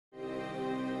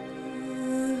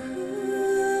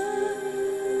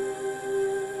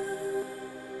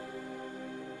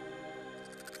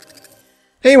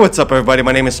Hey, what's up everybody,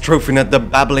 my name is TrophyNut, the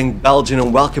Babbling Belgian,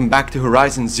 and welcome back to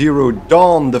Horizon Zero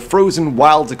Dawn, the Frozen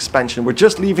Wilds expansion. We're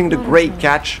just leaving the Great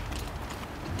Catch.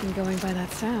 And going by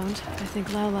that sound, I think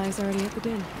Lowli's already at the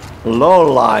den.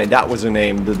 Lowli, that was her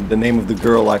name, the name of the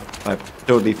girl I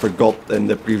totally forgot in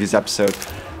the previous episode.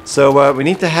 So we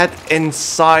need to head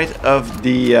inside of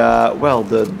the,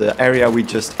 the area we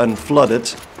just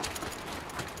unflooded.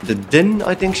 The den,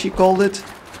 I think she called it.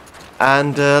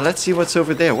 And let's see what's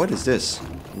over there. What is this?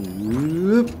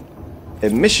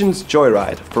 Emissions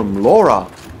Joyride from Laura.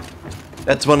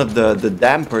 That's one of the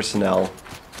dam personnel.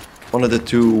 One of the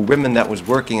two women that was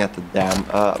working at the dam.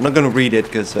 I'm not going to read it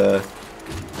because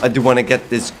I do want to get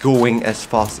this going as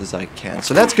fast as I can.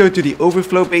 So let's go to the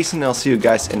overflow basin and I'll see you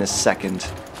guys in a second.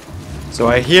 So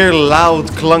I hear loud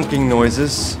clunking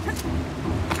noises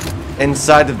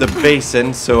inside of the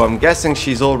basin, so I'm guessing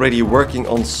she's already working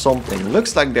on something.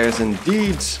 Looks like there's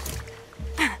indeed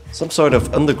some sort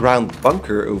of underground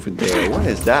bunker over there. What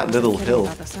is that little hill?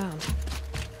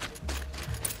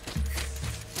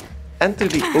 Enter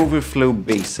the overflow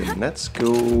basin. Let's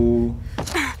go.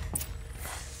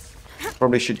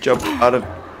 Probably should jump out of,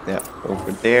 yeah,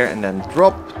 over there and then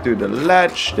drop to the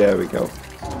ledge. There we go.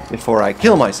 Before I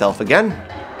kill myself again.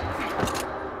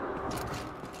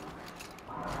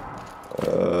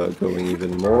 Going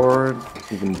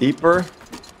even deeper.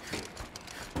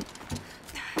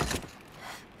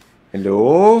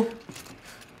 Hello?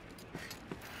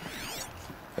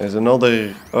 There's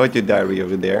another audio diary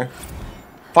over there.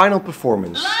 Final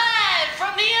performance. Live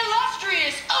from the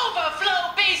illustrious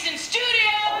Overflow Basin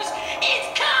Studios, it's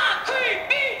Concrete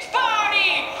Beach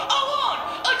Party! A one,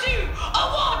 a two, a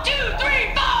 1, 2,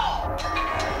 3,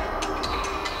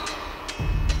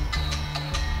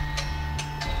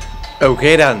 4!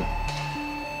 Okay then.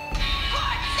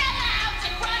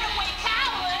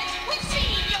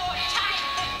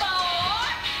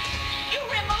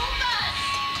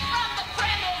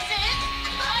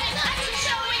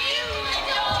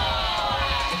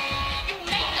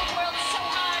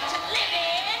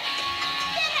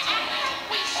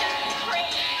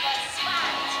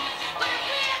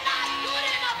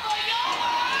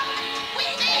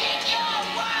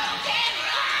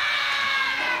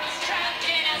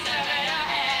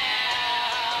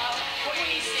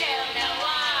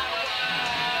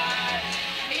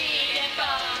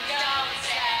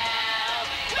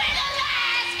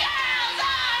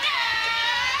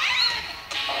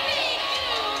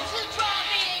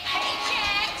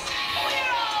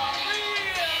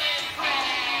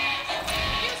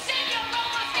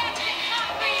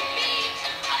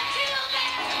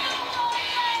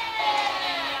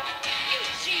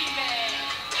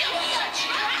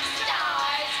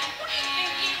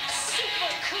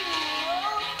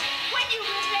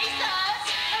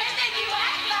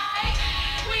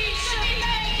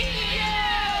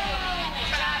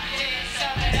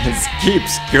 This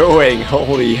keeps going,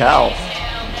 holy hell.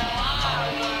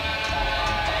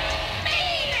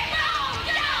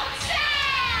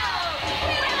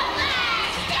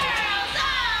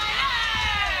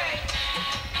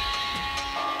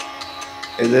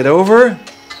 Is it over?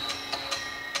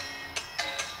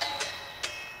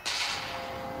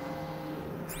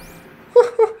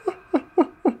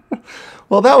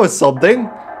 Well, that was something.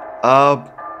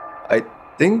 I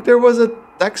think there was a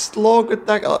text log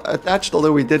attached,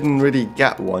 although we didn't really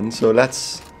get one, so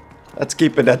let's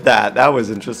keep it at that. That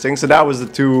was interesting. So that was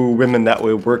the two women that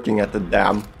were working at the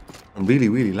dam and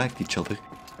really liked each other.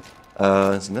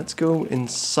 So let's go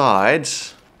inside.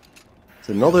 There's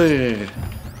another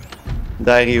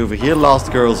diary over here.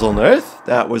 Last Girls on Earth.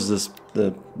 That was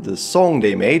the song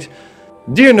they made.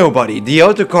 Dear nobody, the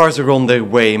autocars are on their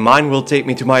way. Mine will take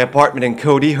me to my apartment in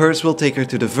Cody. Hers will take her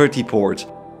to the vertiport.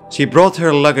 She brought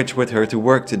her luggage with her to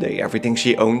work today, everything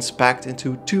she owns packed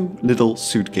into 2 little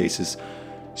suitcases.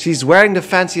 She's wearing the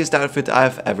fanciest outfit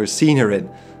I've ever seen her in.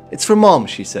 It's for Mom,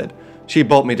 she said. She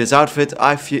bought me this outfit,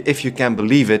 if you can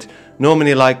believe it.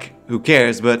 Normally like, who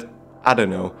cares, but I don't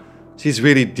know. She's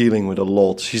really dealing with a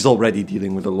lot. She's already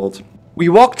dealing with a lot. We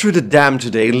walked through the dam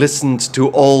today, listened to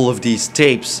all of these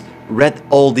tapes, read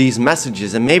all these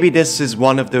messages, and maybe this is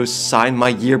one of those sign my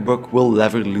yearbook will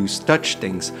never lose touch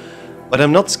things. But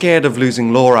I'm not scared of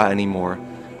losing Laura anymore.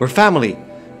 We're family.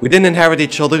 We didn't inherit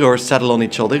each other or settle on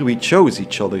each other, we chose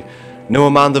each other. No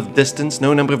amount of distance,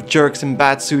 no number of jerks in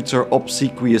bad suits or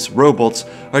obsequious robots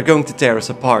are going to tear us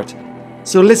apart.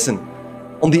 So listen,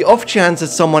 on the off chance that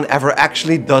someone ever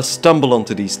actually does stumble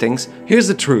onto these things, here's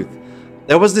the truth.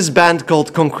 There was this band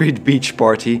called Concrete Beach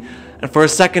Party, and for a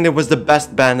second it was the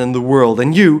best band in the world,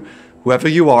 and you, whoever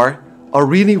you are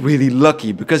really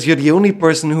lucky because you're the only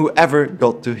person who ever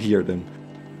got to hear them.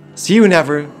 See you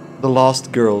never, the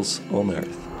lost girls on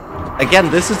Earth.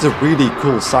 Again, this is a really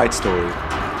cool side story.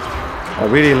 I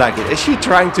really like it. Is she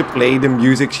trying to play the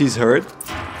music she's heard?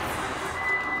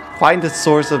 Find the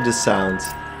source of the sound.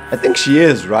 I think she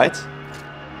is, right?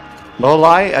 No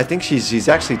lie, I think she's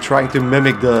actually trying to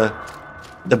mimic the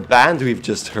band we've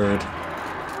just heard.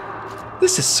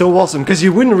 This is so awesome, because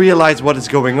you wouldn't realize what is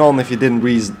going on if you didn't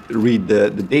read the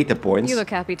data points. You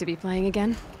look happy to be playing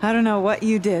again. I don't know what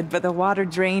you did, but the water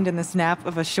drained in the snap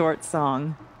of a short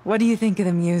song. What do you think of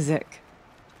the music?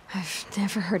 I've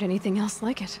never heard anything else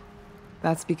like it.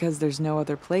 That's because there's no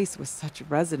other place with such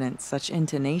resonance, such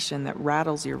intonation that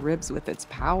rattles your ribs with its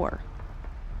power.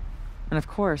 And of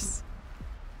course,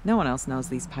 no one else knows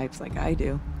these pipes like I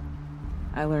do.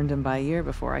 I learned them by ear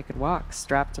before I could walk,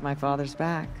 strapped to my father's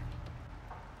back.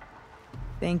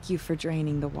 Thank you for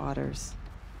draining the waters.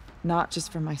 Not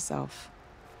just for myself,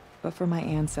 but for my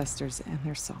ancestors and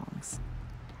their songs.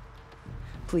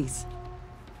 Please,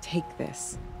 take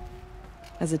this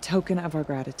as a token of our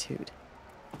gratitude.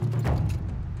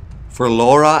 For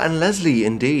Laura and Leslie,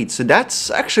 indeed. So that's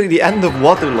actually the end of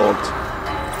Waterlogged.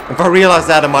 If I realized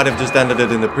that, I might have just ended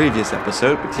it in the previous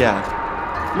episode, but yeah.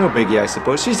 No biggie, I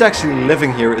suppose. She's actually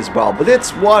living here as well, but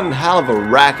it's one hell of a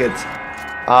racket.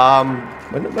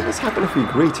 What does happen if we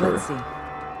greet her? Let's see.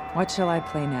 What shall I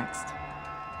play next?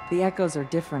 The echoes are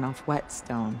different off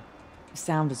Whetstone. The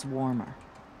sound is warmer.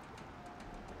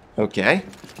 Okay.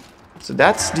 So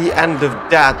that's the end of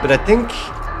that, but I think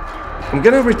I'm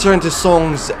gonna return to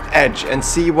Song's Edge and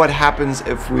see what happens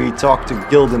if we talk to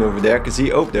Gildan over there, because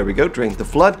he, oh, there we go, Drink the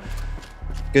Flood.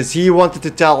 Because he wanted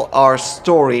to tell our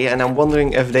story, and I'm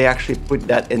wondering if they actually put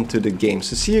that into the game.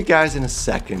 So see you guys in a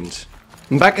second.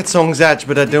 I'm back at Song's Edge,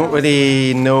 but I don't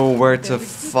really know where to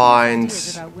find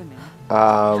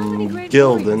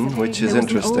Gildan, which is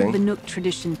interesting. Banuk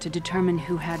tradition to determine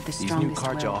who had the strongest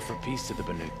will. offer peace to the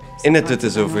Banuk. Initut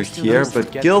is over here, but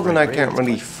Gildan I can't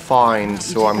really find,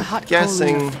 so I'm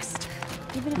guessing...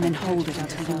 And then hold it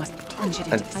until you must plunge it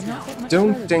into the snow. I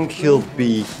don't think he'll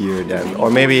be here then.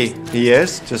 Or maybe he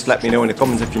is. Just let me know in the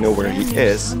comments if you know where he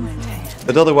is.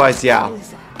 But otherwise, yeah.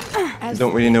 I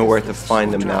don't really know where to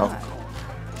find him now.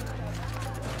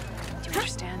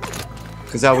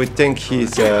 Because I would think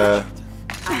he's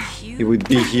he would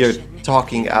be here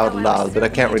talking out loud, but I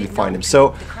can't really find him.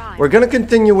 So we're gonna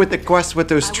continue with the quest with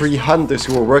those 3 hunters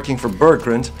who are working for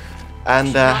Bergrund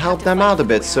and help them out a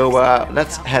bit. So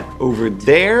let's head over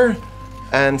there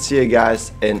and see you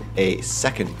guys in a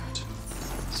second.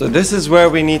 So this is where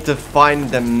we need to find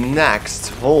them next.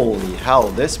 Holy hell,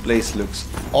 this place looks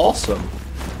awesome.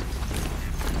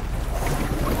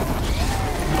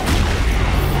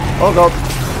 Oh god.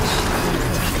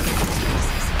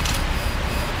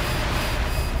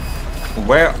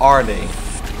 Where are they?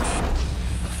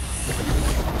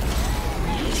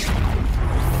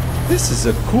 This is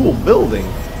a cool building.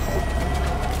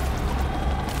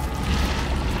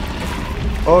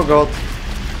 Oh god.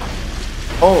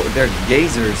 Oh, they're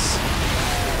geysers.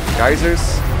 Geysers?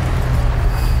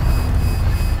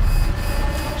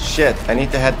 Shit, I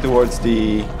need to head towards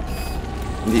the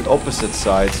opposite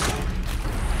side.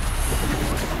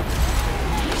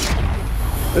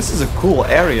 This is a cool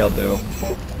area though.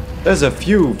 There's a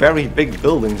few very big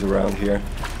buildings around here.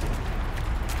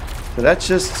 So let's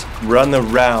just run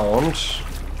around.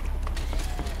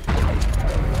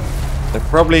 They're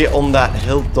probably on that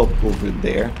hilltop over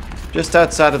there. Just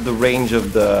outside of the range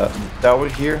of the tower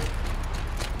here.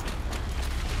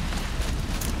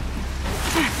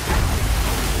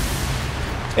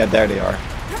 Yeah, there they are.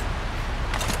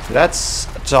 So let's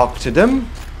talk to them.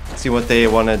 See what they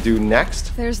want to do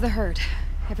next. There's the herd.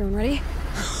 Everyone ready?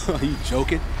 Are you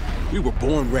joking? We were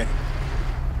born ready.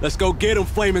 Let's go get them,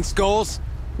 Flaming Skulls.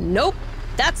 Nope,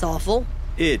 that's awful.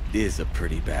 It is a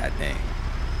pretty bad name.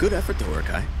 Good effort,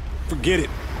 Dorikai. Forget it.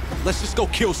 Let's just go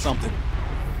kill something.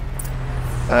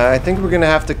 I think we're gonna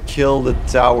have to kill the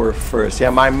tower first. Yeah,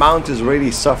 my mount is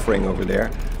really suffering over there.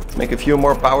 Let's make a few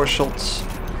more power shots.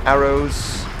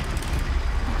 Arrows.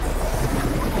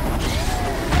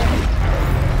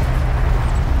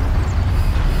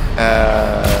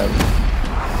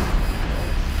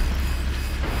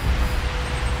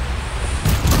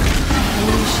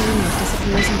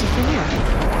 Disappears into thin air.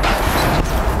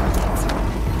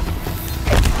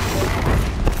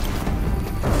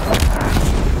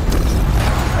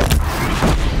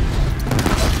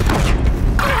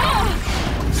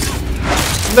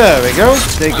 There we go.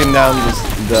 Taking down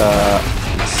the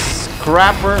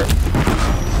scrapper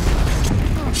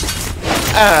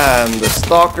and the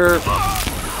stalker.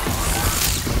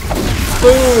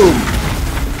 Boom!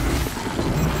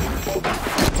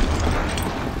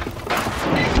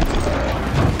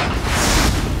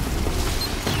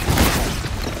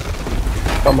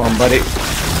 Come on, buddy.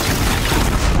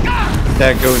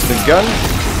 There goes the gun.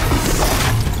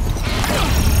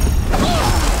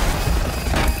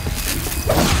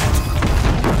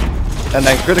 And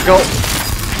then critical.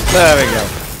 There we go.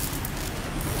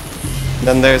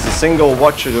 Then there's a single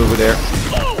watcher over there.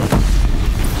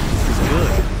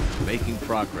 Good. Making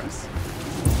progress.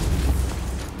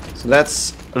 So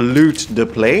let's loot the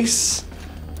place.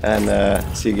 And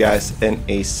see you guys in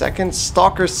a second.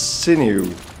 Stalker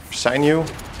Sinew.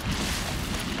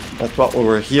 That's what we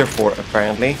were here for,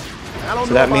 apparently.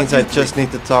 So that means I just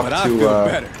need to talk to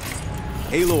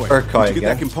Aloy, Urkai did you get again.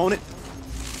 that component?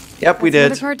 Yep, we That's did.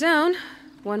 another part down.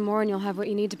 One more and you'll have what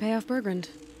you need to pay off Bergrund.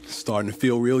 Starting to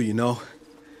feel real, you know.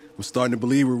 I'm starting to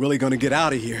believe we're really gonna get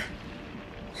out of here.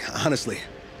 Honestly,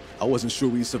 I wasn't sure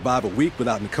we'd survive a week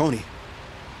without Nakoni.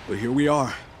 But here we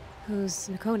are. Who's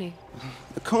Nakoni?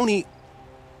 Nakoni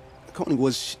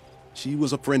was... she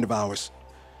was a friend of ours.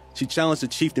 She challenged the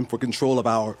chieftain for control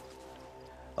of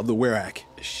the Werak.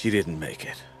 She didn't make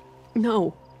it.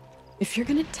 No. If you're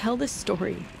gonna tell this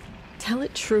story, tell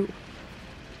it true.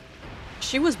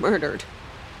 She was murdered.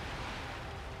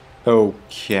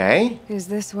 Okay. Is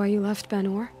this why you left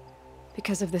Banor?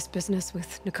 Because of this business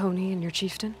with Nakoni and your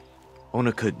chieftain?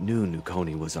 Onakut knew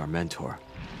Nakoni was our mentor,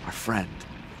 our friend.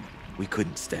 We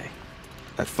couldn't stay.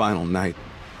 That final night,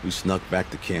 we snuck back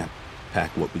to camp,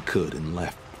 packed what we could, and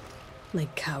left.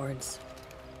 Like cowards.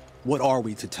 What are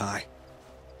we, Tatai?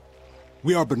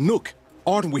 We are Banuk,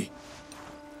 aren't we?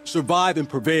 Survive and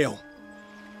prevail.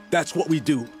 That's what we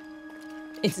do.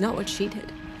 It's not what she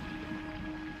did.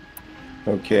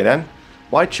 Okay then.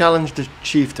 Why challenge the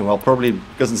chieftain? Well, probably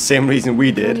because of the same reason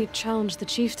we did. Nakoni challenged the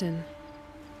chieftain.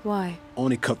 Why?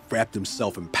 Onikup wrapped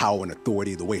himself in power and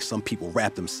authority the way some people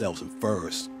wrap themselves in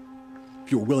furs.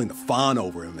 If you're willing to fawn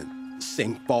over him and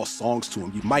sing false songs to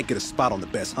him, you might get a spot on the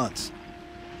best hunts.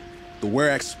 The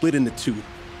Werak split into two.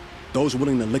 Those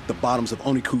willing to lick the bottoms of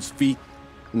Oniku's feet,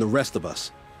 and the rest of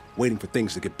us, waiting for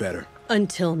things to get better.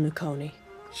 Until Nakoni.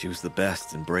 She was the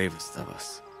best and bravest of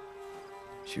us.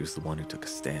 She was the one who took a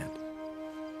stand.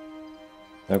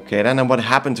 Okay then, and what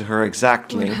happened to her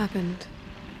exactly? What happened?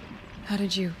 How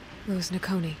did you lose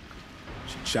Nakoni?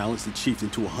 She challenged the chieftain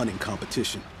to a hunting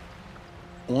competition.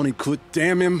 Onikut,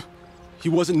 damn him! He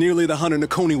wasn't nearly the hunter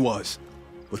Nakoni was.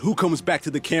 But who comes back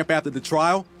to the camp after the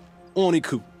trial?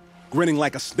 Onikut, grinning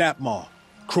like a snap maw,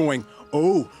 crowing,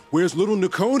 "Oh, where's little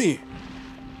Nakoni?"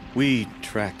 We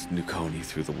tracked Nakoni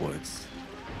through the woods.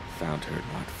 Found her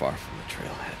not far from the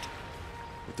trailhead.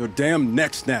 With their damn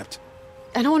neck snapped.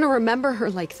 I don't want to remember her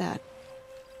like that.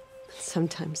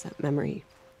 Sometimes that memory,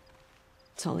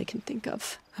 it's all I can think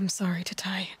of. I'm sorry,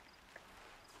 Tatai.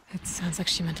 It sounds like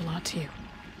she meant a lot to you.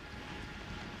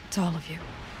 To all of you.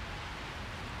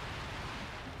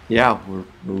 Yeah, we're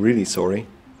really sorry.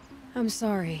 I'm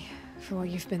sorry for what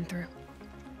you've been through.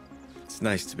 It's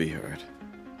nice to be heard.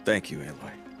 Thank you,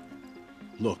 Aloy.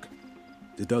 Look,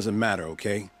 it doesn't matter,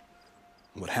 okay?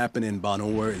 What happened in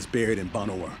Banor is buried in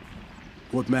Banor.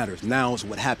 What matters now is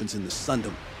what happens in the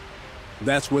Sundom.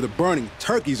 That's where the burning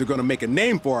turkeys are gonna make a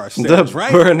name for ourselves, The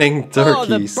right? burning turkeys. Oh,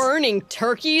 the burning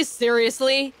turkeys?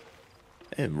 Seriously?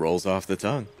 It rolls off the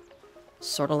tongue.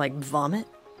 Sort of like vomit?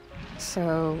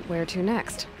 So, where to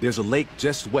next? There's a lake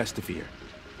just west of here.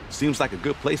 Seems like a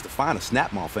good place to find a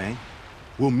snapmaw fang.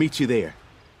 We'll meet you there.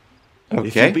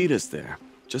 If you Okay. beat us there,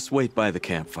 just wait by the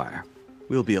campfire.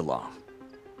 We'll be along.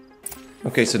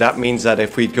 Okay, so that means that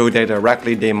if we go there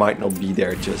directly, they might not be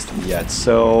there just yet.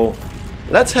 So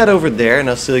let's head over there and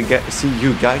I'll see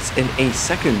you guys in a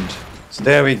second. So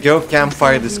there we go,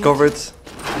 campfire discovered. Guess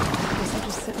I'll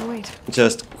just sit and wait.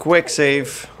 Just quick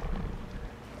save.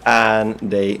 And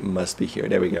they must be here.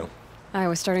 There we go. I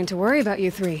was starting to worry about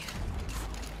you three.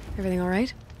 Everything all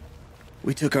right?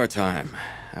 We took our time.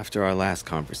 After our last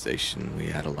conversation, we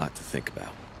had a lot to think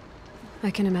about.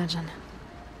 I can imagine.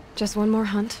 Just one more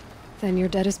hunt, then your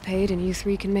debt is paid and you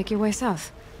three can make your way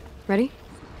south. Ready?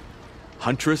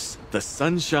 Huntress, the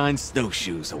Sunshine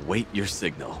Snowshoes await your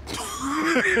signal.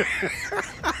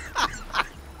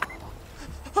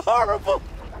 Horrible!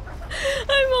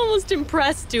 I'm almost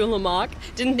impressed, Dulamok.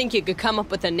 Didn't think you could come up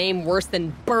with a name worse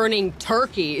than burning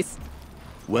turkeys.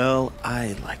 Well,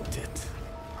 I liked it.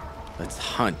 Let's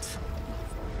hunt.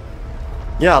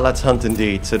 Yeah, let's hunt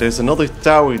indeed. So there's another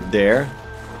tower there.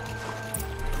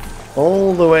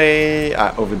 All the way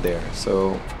over there.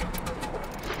 So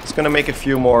it's gonna make a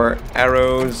few more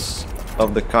arrows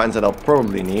of the kinds that I'll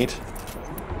probably need.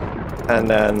 And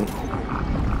then,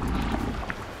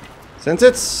 since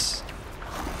it's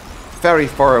very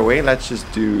far away, let's just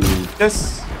do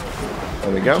this.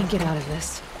 There we I go. can get out of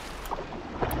this.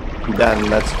 Then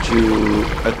let's do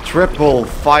a triple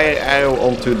fire arrow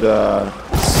onto the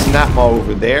snap maw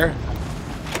over there.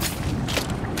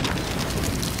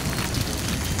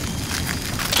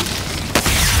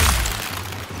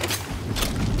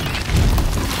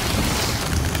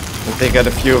 And take out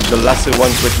a few of the lesser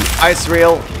ones with the ice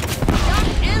rail.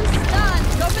 And stun.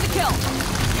 Go for the kill.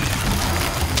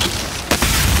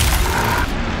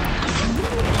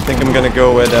 I think I'm gonna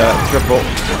go with a triple.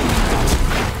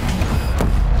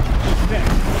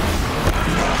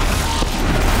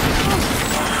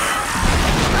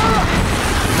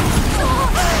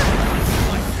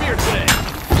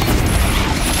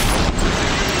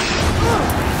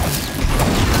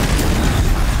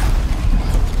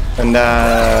 And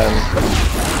then...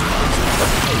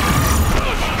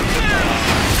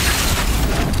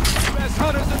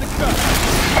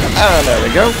 And there we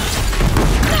go.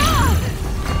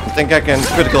 I think I can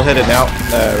critical hit it now.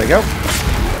 There we go.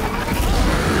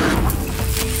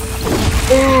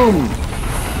 Boom!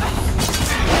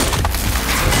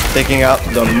 Taking out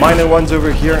the minor ones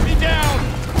over here.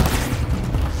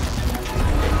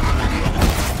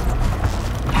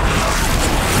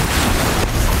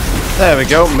 There we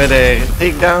go, mid-air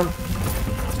takedown.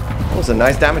 That was a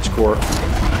nice damage core.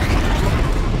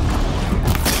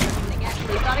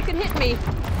 Actually thought it could hit me.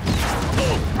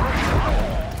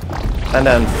 And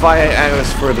then fire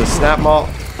arrows for the snap maw.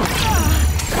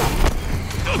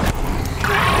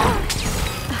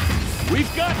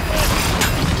 We've got.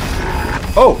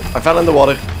 Oh, I fell in the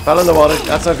water. Fell in the water.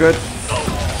 That's not good.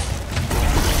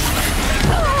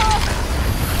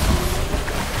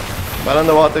 Fell in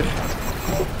the water.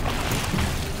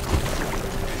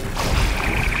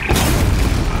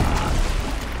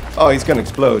 Oh, he's gonna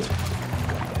explode.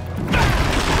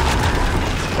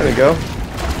 There we go.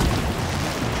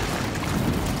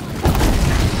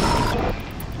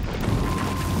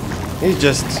 He's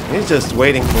just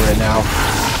waiting for it now.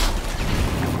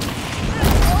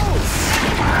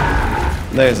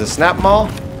 There's a snap maw.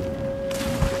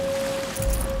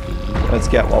 Let's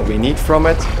get what we need from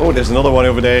it. Oh, there's another one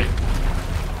over there.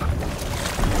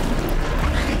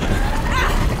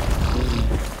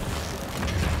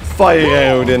 Fire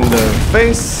out in the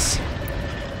face.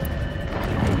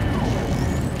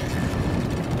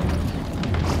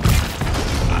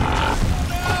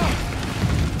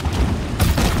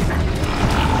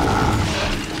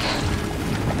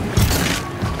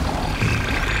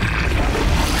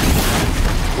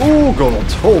 Oh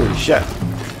god, holy shit.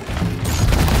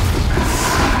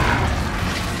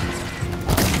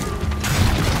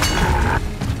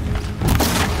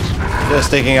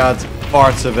 Just taking out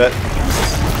parts of it.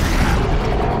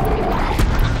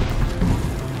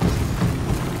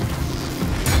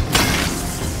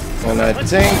 And I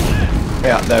think,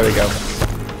 yeah, there we go.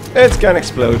 It's gonna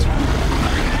explode.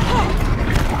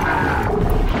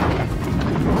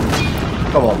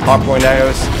 Come on, hardpoint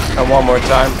arrows, and one more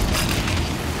time.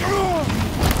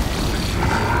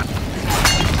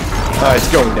 Oh,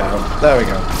 it's going down. There we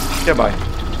go. Goodbye.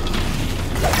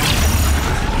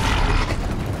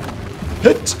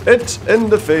 Hit it in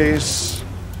the face.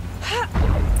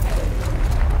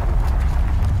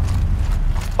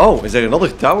 Oh, is there another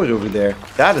tower over there?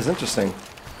 That is interesting.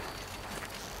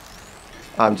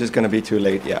 I'm just gonna be too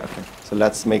late. Yeah, okay. So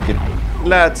let's make it.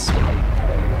 Let's.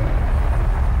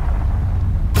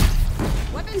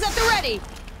 Weapons at the ready.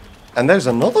 And there's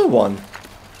another one.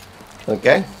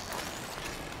 Okay.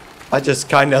 I just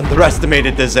kind of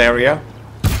underestimated this area.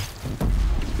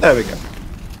 There we go.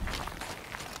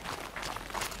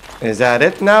 Is that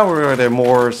it now, or are there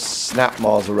more snap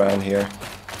maws around here?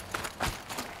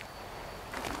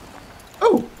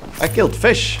 Oh, I killed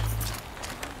fish.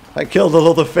 I killed a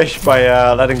lot of fish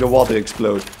by letting the water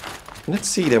explode. Let's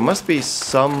see, there must be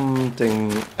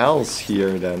something else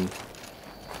here then.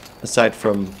 Aside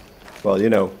from, well, you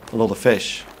know, a lot of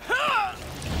fish.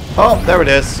 Oh, there it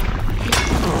is.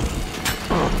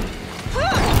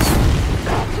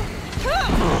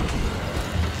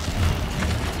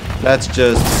 Let's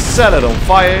just set it on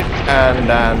fire and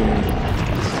then...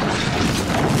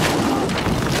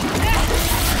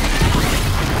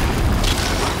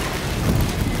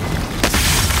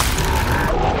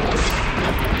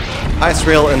 Ice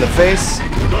rail in the face.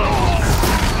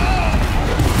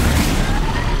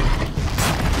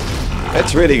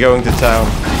 It's really going to town.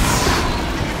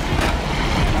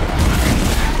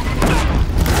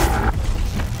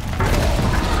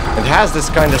 It has this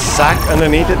kind of sack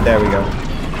underneath it. There we go.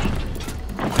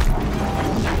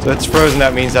 So it's frozen,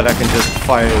 that means that I can just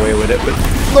fire away with it with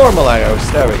normal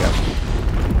arrows. There we go.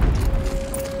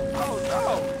 Oh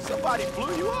no! Somebody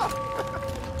blew you up.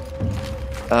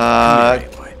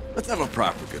 Anyway, let's have a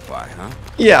proper goodbye, huh?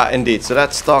 Yeah, indeed. So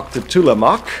let's talk to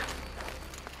Tulamok.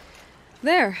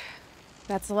 There.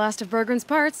 That's the last of Bergren's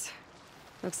parts.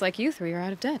 Looks like you three are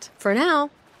out of debt. For now.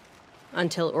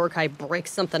 Until Urkai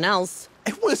breaks something else.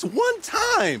 It was one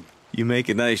time! You make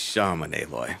a nice shaman,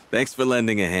 Aloy. Thanks for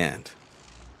lending a hand.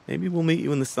 Maybe we'll meet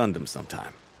you in the Sundom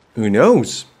sometime. Who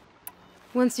knows?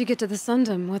 Once you get to the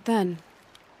Sundom, what then?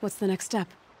 What's the next step?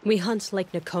 We hunt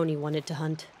like Nakoni wanted to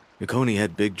hunt. Nakoni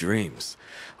had big dreams.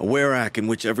 A werak in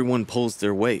which everyone pulls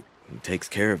their weight and takes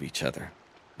care of each other.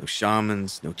 No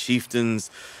shamans, no chieftains,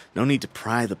 no need to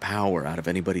pry the power out of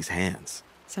anybody's hands.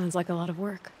 Sounds like a lot of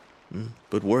work.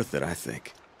 But worth it, I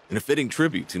think. And a fitting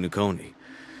tribute to Nakoni.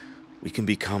 We can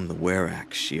become the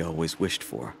werak she always wished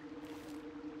for.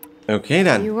 Okay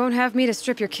then. You won't have me to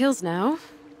strip your kills now.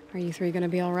 Are you three gonna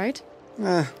be alright?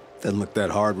 Doesn't look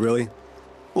that hard, really.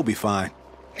 We'll be fine.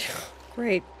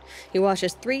 Great. He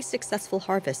watches 3 successful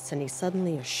harvests and he's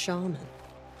suddenly a shaman.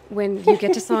 When you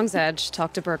get to Song's Edge,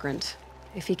 talk to Bergrand.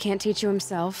 If he can't teach you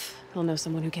himself, he'll know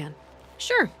someone who can.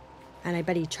 Sure. And I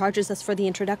bet he charges us for the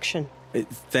introduction.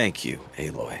 Thank you,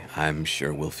 Aloy. I'm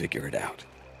sure we'll figure it out.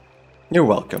 You're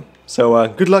welcome. So,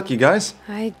 good luck, you guys.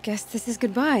 I guess this is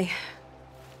goodbye.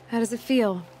 How does it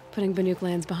feel, putting Banuk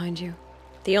lands behind you?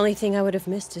 The only thing I would have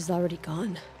missed is already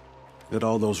gone. Let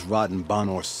all those rotten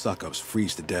Banor suck-ups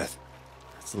freeze to death.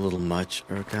 That's a little much,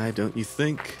 Urkai, don't you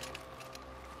think?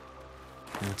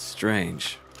 That's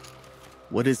strange.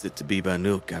 What is it to be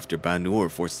Banuk after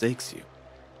Banur forsakes you?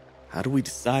 How do we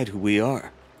decide who we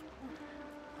are?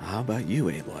 How about you,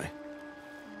 Aloy?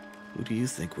 Who do you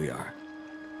think we are?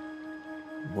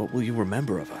 What will you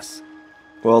remember of us?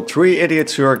 Well, 3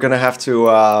 idiots who are gonna have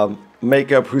to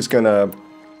make up who's gonna,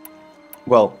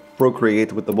 well,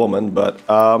 procreate with the woman, but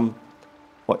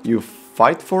what you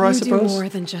fight for, I suppose? You do more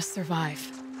than just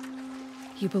survive.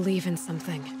 You believe in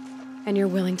something, and you're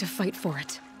willing to fight for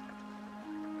it.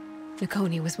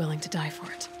 Nakoni was willing to die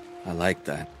for it. I like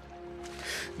that.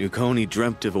 Nakoni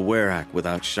dreamt of a werak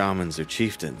without shamans or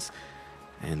chieftains,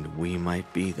 and we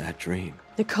might be that dream.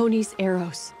 Nakoni's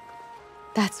arrows.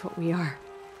 That's what we are.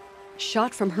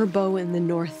 Shot from her bow in the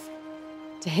north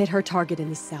to hit her target in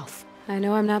the south. I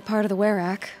know I'm not part of the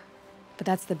werak, but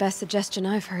that's the best suggestion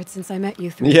I've heard since I met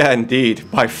you three. Yeah, indeed,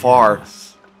 by far.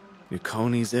 Yes.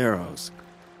 Nakoni's arrows.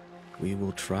 We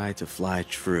will try to fly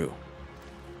true.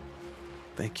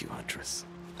 Thank you, Huntress.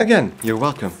 Again, you're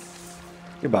welcome.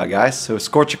 Goodbye, guys. So,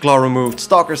 Scorcher Claw removed,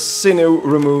 Stalker's Sinew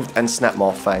removed, and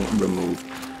Snapmaw Fang removed.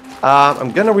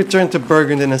 I'm gonna return to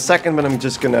Bergrand in a second, but I'm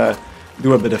just gonna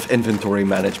do a bit of inventory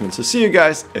management. So, see you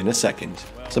guys in a second.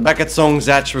 So, back at Song's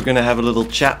Edge, we're gonna have a little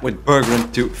chat with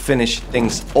Bergrand to finish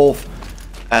things off.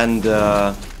 And,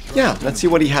 yeah, let's see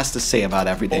what he has to say about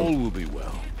everything. All will be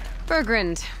well.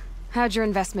 Bergrand, how'd your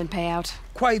investment pay out?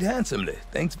 Quite handsomely,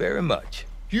 thanks very much.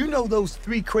 You know those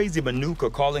 3 crazy Banuk are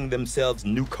calling themselves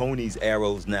Nakoni's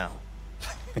arrows now?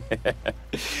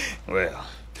 Well,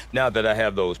 now that I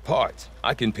have those parts,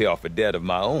 I can pay off a debt of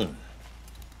my own.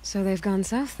 So they've gone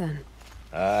south then?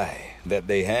 Aye, that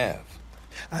they have.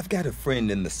 I've got a friend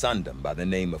in the Sundom by the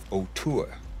name of O'Toole.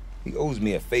 He owes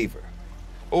me a favor.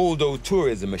 Old O'Toole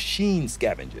is a machine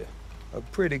scavenger, a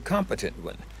pretty competent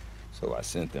one. So I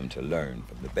sent them to learn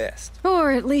from the best.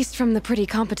 Or at least from the pretty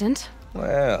competent.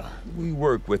 Well, we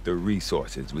work with the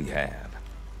resources we have.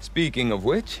 Speaking of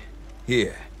which,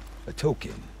 here, a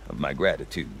token of my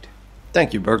gratitude.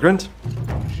 Thank you, Bergrand.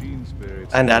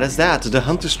 And that is that. The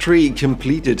Hunter's Tree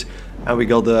completed. And we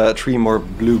got the 3 more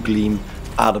blue gleam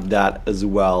out of that as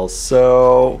well.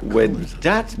 So, with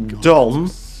that done,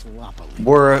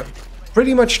 we're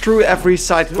pretty much through every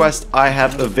side quest I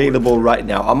have available right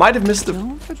now. I might have missed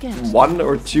 1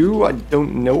 or 2. I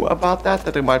don't know about that.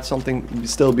 That there might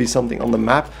still be something on the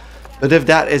map. But if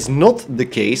that is not the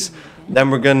case, then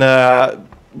we're gonna,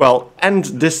 well, end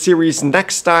this series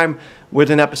next time with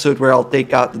an episode where I'll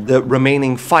take out the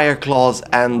remaining fire claws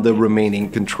and the remaining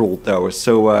control towers.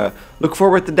 So look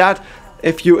forward to that.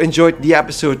 If you enjoyed the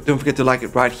episode, don't forget to like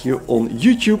it right here on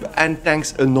YouTube. And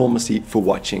thanks enormously for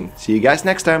watching. See you guys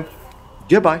next time.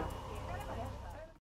 Goodbye.